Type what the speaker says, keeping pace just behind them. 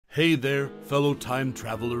Hey there, fellow time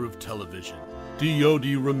traveler of television. Do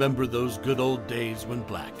you remember those good old days when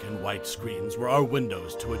black and white screens were our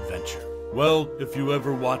windows to adventure? Well, if you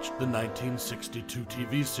ever watched the 1962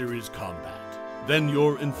 TV series Combat, then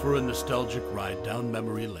you're in for a nostalgic ride down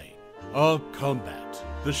memory lane. Combat,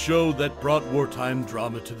 the show that brought wartime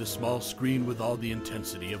drama to the small screen with all the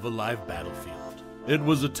intensity of a live battlefield. It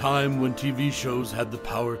was a time when TV shows had the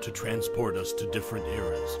power to transport us to different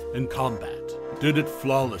eras, and Combat did it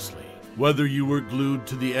flawlessly. Whether you were glued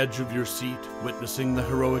to the edge of your seat, witnessing the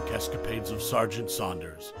heroic escapades of Sergeant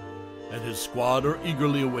Saunders and his squad, or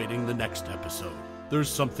eagerly awaiting the next episode, there's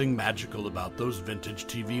something magical about those vintage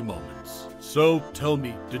TV moments. So, tell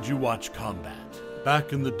me, did you watch Combat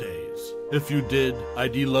back in the days? If you did,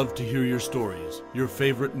 I'd love to hear your stories, your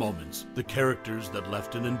favorite moments, the characters that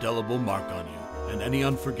left an indelible mark on you, and any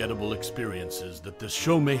unforgettable experiences that this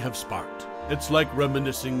show may have sparked. It's like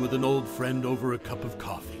reminiscing with an old friend over a cup of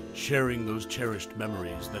coffee, sharing those cherished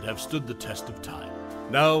memories that have stood the test of time.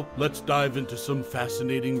 Now, let's dive into some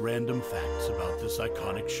fascinating random facts about this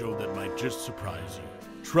iconic show that might just surprise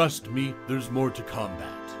you. Trust me, there's more to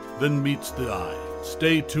Combat than meets the eye.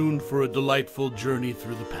 Stay tuned for a delightful journey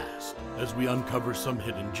through the past as we uncover some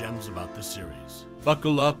hidden gems about the series.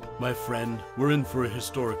 Buckle up, my friend, we're in for a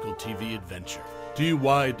historical TV adventure. In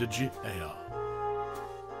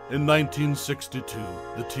 1962,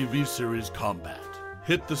 the TV series Combat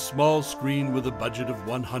hit the small screen with a budget of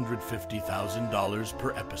 $150,000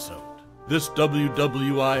 per episode. This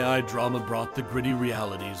WWII drama brought the gritty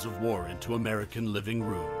realities of war into American living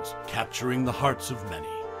rooms, capturing the hearts of many.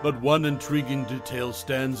 But one intriguing detail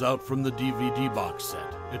stands out from the DVD box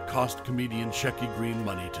set. It cost comedian Shecky Greene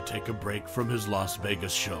money to take a break from his Las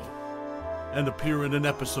Vegas show and appear in an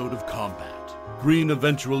episode of Combat. Greene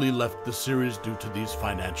eventually left the series due to these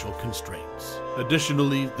financial constraints.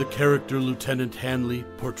 Additionally, the character Lieutenant Hanley,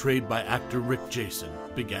 portrayed by actor Rick Jason,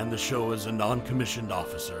 began the show as a non-commissioned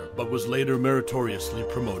officer, but was later meritoriously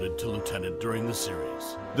promoted to lieutenant during the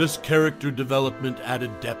series. This character development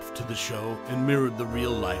added depth to the show and mirrored the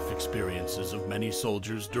real-life experiences of many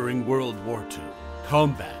soldiers during World War II.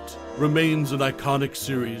 Combat remains an iconic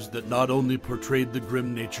series that not only portrayed the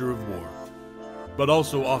grim nature of war, but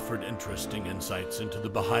also offered interesting insights into the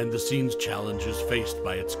behind-the-scenes challenges faced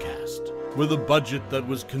by its cast. With a budget that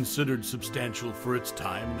was considered substantial for its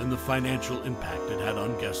time and the financial impact it had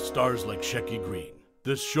on guest stars like Shecky Greene,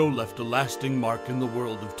 this show left a lasting mark in the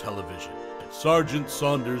world of television. Sergeant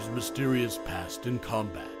Saunders' mysterious past in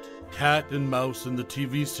Combat. Cat and Mouse in the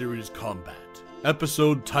TV series Combat.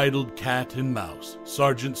 Episode titled Cat and Mouse,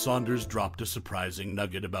 Sergeant Saunders dropped a surprising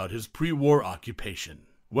nugget about his pre-war occupation.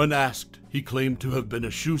 When asked, he claimed to have been a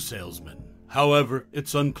shoe salesman. However,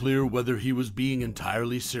 it's unclear whether he was being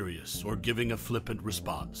entirely serious or giving a flippant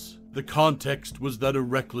response. The context was that a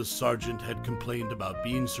reckless sergeant had complained about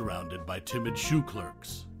being surrounded by timid shoe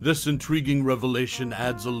clerks. This intriguing revelation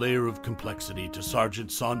adds a layer of complexity to Sergeant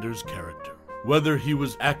Saunders' character. Whether he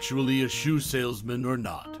was actually a shoe salesman or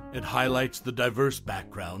not, it highlights the diverse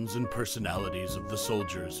backgrounds and personalities of the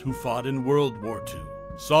soldiers who fought in World War II.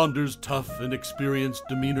 Saunders' tough and experienced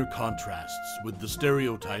demeanor contrasts with the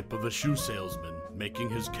stereotype of a shoe salesman,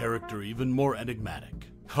 making his character even more enigmatic.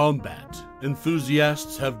 Combat.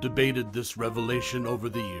 Enthusiasts have debated this revelation over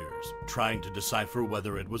the years, trying to decipher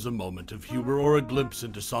whether it was a moment of humor or a glimpse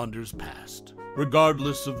into Saunders' past.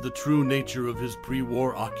 Regardless of the true nature of his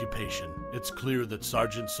pre-war occupation, it's clear that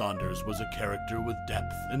Sergeant Saunders was a character with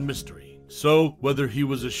depth and mystery. So, whether he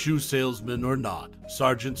was a shoe salesman or not,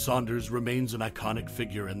 Sergeant Saunders remains an iconic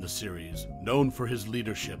figure in the series, known for his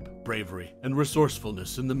leadership, bravery, and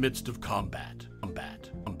resourcefulness in the midst of combat.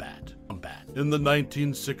 In the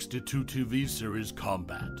 1962 TV series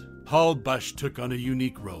Combat, Busch took on a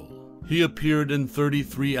unique role. He appeared in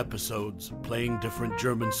 33 episodes, playing different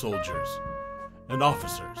German soldiers and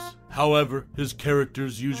officers. However, his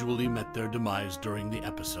characters usually met their demise during the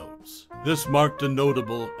episodes. This marked a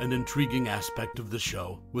notable and intriguing aspect of the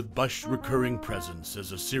show, with Busch's recurring presence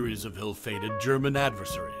as a series of ill-fated German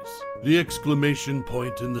adversaries. The exclamation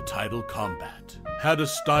point in the title Combat had a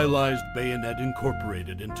stylized bayonet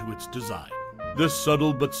incorporated into its design. This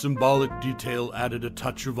subtle but symbolic detail added a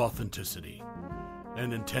touch of authenticity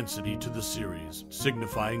and intensity to the series,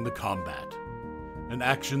 signifying the combat, an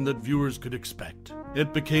action that viewers could expect.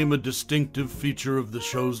 It became a distinctive feature of the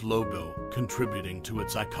show's logo, contributing to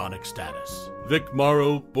its iconic status. Vic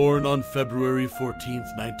Morrow, born on February 14,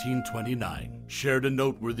 1929, shared a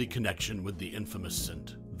noteworthy connection with the infamous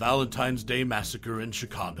St. Valentine's Day Massacre in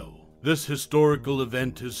Chicago. This historical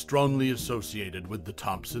event is strongly associated with the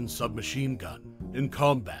Thompson submachine gun. In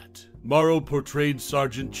Combat, Morrow portrayed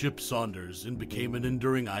Sergeant Chip Saunders and became an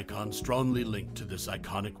enduring icon strongly linked to this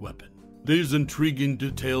iconic weapon. These intriguing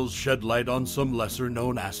details shed light on some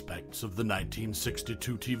lesser-known aspects of the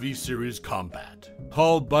 1962 TV series Combat.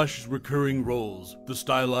 Busch's recurring roles, the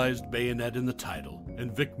stylized bayonet in the title,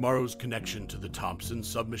 and Vic Morrow's connection to the Thompson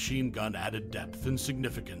submachine gun added depth and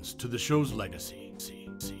significance to the show's legacy.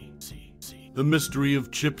 The Mystery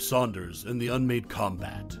of Chip Saunders and the Unmade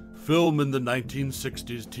Combat. Film in the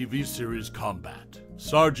 1960s TV series Combat.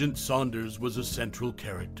 Sergeant Saunders was a central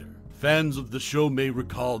character. Fans of the show may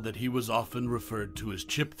recall that he was often referred to as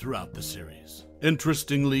Chip throughout the series.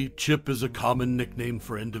 Interestingly, Chip is a common nickname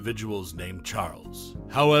for individuals named Charles.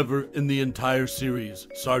 However, in the entire series,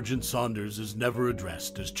 Sergeant Saunders is never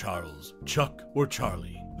addressed as Charles, Chuck, or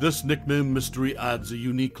Charlie. This nickname mystery adds a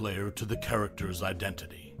unique layer to the character's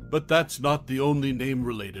identity. But that's not the only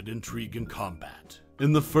name-related intrigue in Combat.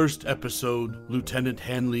 In the first episode, Lieutenant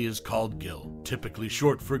Hanley is called Gil, typically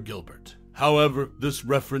short for Gilbert. However, this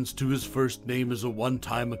reference to his first name is a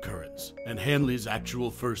one-time occurrence, and Hanley's actual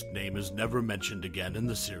first name is never mentioned again in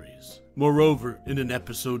the series. Moreover, in an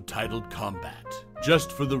episode titled Combat,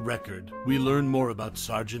 just for the record, we learn more about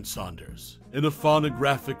Sergeant Saunders. In a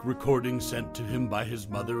phonographic recording sent to him by his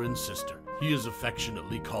mother and sister, he is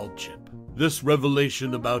affectionately called Chip. This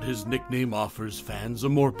revelation about his nickname offers fans a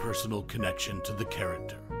more personal connection to the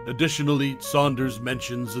character. Additionally, Saunders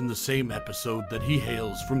mentions in the same episode that he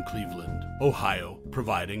hails from Cleveland, Ohio,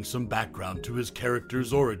 providing some background to his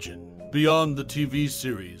character's origin. Beyond the TV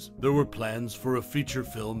series, there were plans for a feature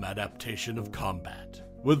film adaptation of Combat,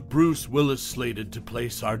 with Bruce Willis slated to play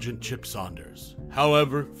Sergeant Chip Saunders.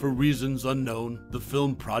 However, for reasons unknown, the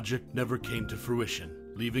film project never came to fruition,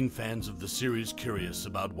 leaving fans of the series curious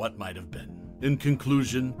about what might have been. In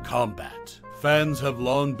conclusion, Combat. Fans have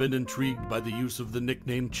long been intrigued by the use of the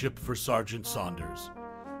nickname Chip for Sergeant Saunders,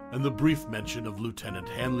 and the brief mention of Lieutenant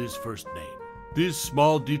Hanley's first name. These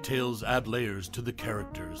small details add layers to the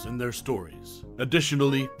characters and their stories.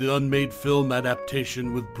 Additionally, the unmade film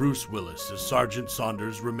adaptation with Bruce Willis as Sergeant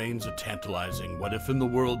Saunders remains a tantalizing what-if in the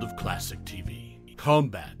world of classic TV.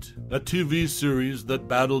 Combat, a TV series that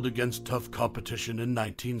battled against tough competition in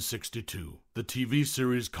 1962. The TV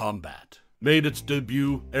series Combat made its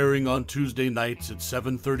debut, airing on Tuesday nights at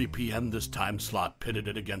 7:30 p.m. This time slot pitted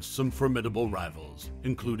it against some formidable rivals,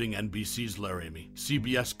 including NBC's Laramie,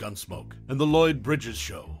 CBS Gunsmoke, and The Lloyd Bridges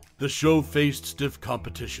Show. The show faced stiff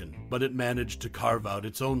competition, but it managed to carve out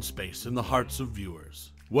its own space in the hearts of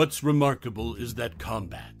viewers. What's remarkable is that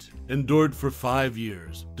Combat endured for 5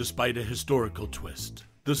 years, despite a historical twist.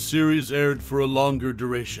 The series aired for a longer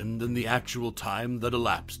duration than the actual time that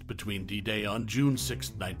elapsed between D-Day on June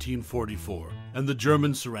 6, 1944, and the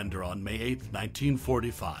German surrender on May 8,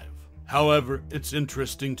 1945. However, it's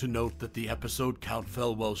interesting to note that the episode count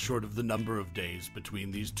fell well short of the number of days between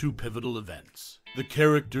these two pivotal events. The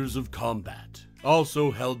characters of Combat also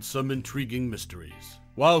held some intriguing mysteries.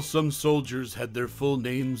 While some soldiers had their full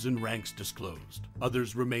names and ranks disclosed,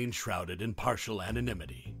 others remained shrouded in partial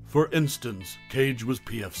anonymity. For instance, Caje was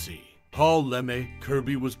PFC, Paul Lemme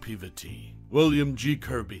Kirby was PVT, William G.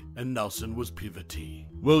 Kirby and Nelson was PVT,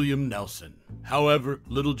 William Nelson. However,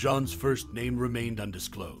 Littlejohn's first name remained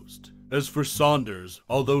undisclosed. As for Saunders,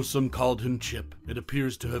 although some called him Chip, it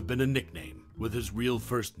appears to have been a nickname, with his real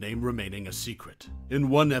first name remaining a secret. In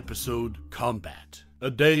one episode, Combat,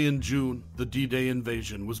 a day in June, the D-Day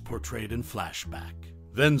invasion was portrayed in flashback.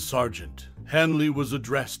 Then Sergeant Hanley was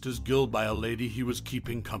addressed as Gil by a lady he was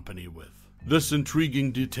keeping company with. This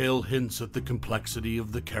intriguing detail hints at the complexity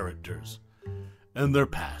of the characters and their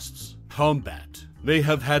pasts. Combat may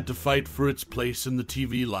have had to fight for its place in the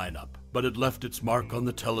TV lineup, but it left its mark on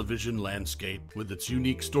the television landscape with its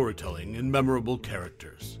unique storytelling and memorable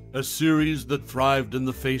characters. A series that thrived in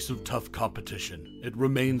the face of tough competition, it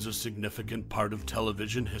remains a significant part of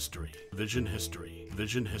television history. Vision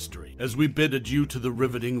history, as we bid adieu to the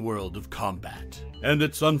riveting world of Combat and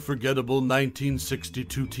its unforgettable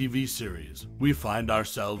 1962 TV series. We find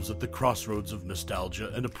ourselves at the crossroads of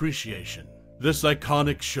nostalgia and appreciation. This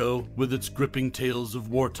iconic show, with its gripping tales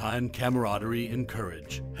of wartime camaraderie and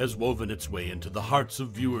courage, has woven its way into the hearts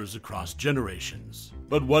of viewers across generations.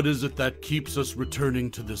 But what is it that keeps us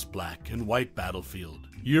returning to this black and white battlefield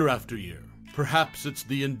year after year? Perhaps it's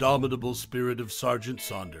the indomitable spirit of Sergeant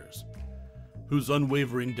Saunders, whose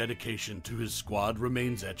unwavering dedication to his squad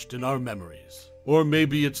remains etched in our memories. Or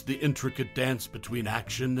maybe it's the intricate dance between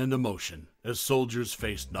action and emotion, as soldiers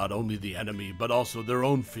faced not only the enemy but also their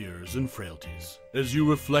own fears and frailties. As you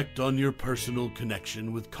reflect on your personal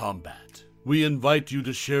connection with Combat, we invite you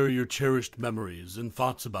to share your cherished memories and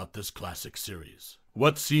thoughts about this classic series.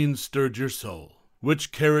 What scenes stirred your soul?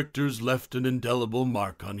 Which characters left an indelible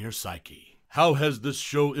mark on your psyche? How has this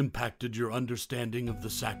show impacted your understanding of the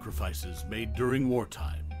sacrifices made during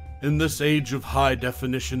wartime? In this age of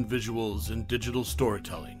high-definition visuals and digital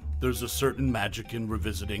storytelling, there's a certain magic in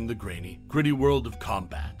revisiting the grainy, gritty world of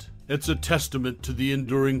combat. It's a testament to the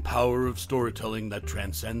enduring power of storytelling that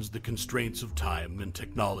transcends the constraints of time and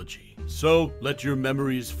technology. So, let your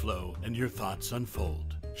memories flow and your thoughts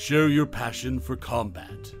unfold. Share your passion for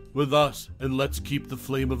combat with us, and let's keep the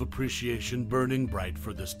flame of appreciation burning bright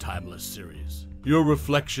for this timeless series. Your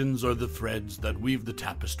reflections are the threads that weave the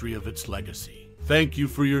tapestry of its legacy. Thank you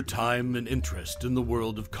for your time and interest in the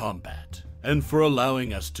world of combat, and for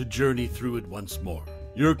allowing us to journey through it once more.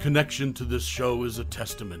 Your connection to this show is a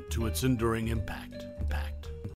testament to its enduring impact.